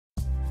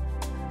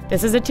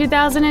This is a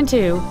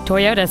 2002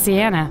 Toyota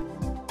Sienna.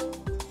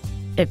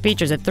 It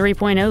features a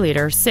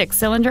 3.0-liter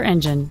six-cylinder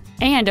engine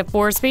and a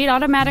 4-speed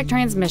automatic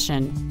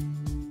transmission.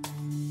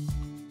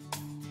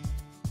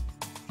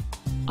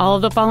 All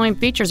of the following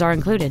features are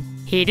included: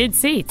 heated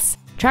seats,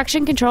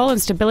 traction control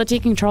and stability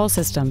control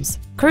systems,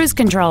 cruise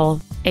control,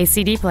 a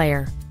CD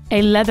player,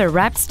 a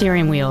leather-wrapped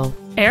steering wheel,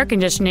 air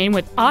conditioning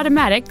with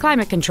automatic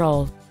climate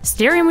control,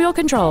 steering wheel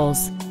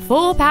controls,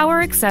 full power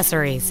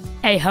accessories,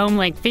 a home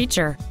link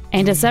feature,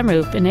 and a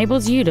sunroof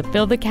enables you to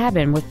fill the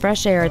cabin with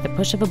fresh air at the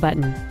push of a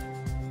button.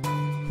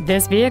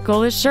 This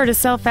vehicle is sure to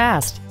sell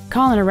fast.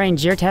 Call and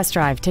arrange your test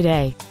drive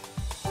today.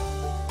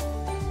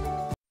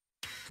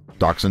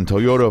 Doxon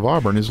Toyota of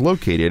Auburn is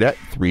located at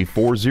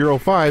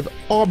 3405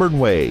 Auburn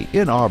Way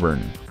in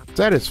Auburn,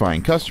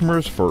 satisfying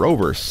customers for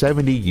over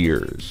 70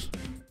 years.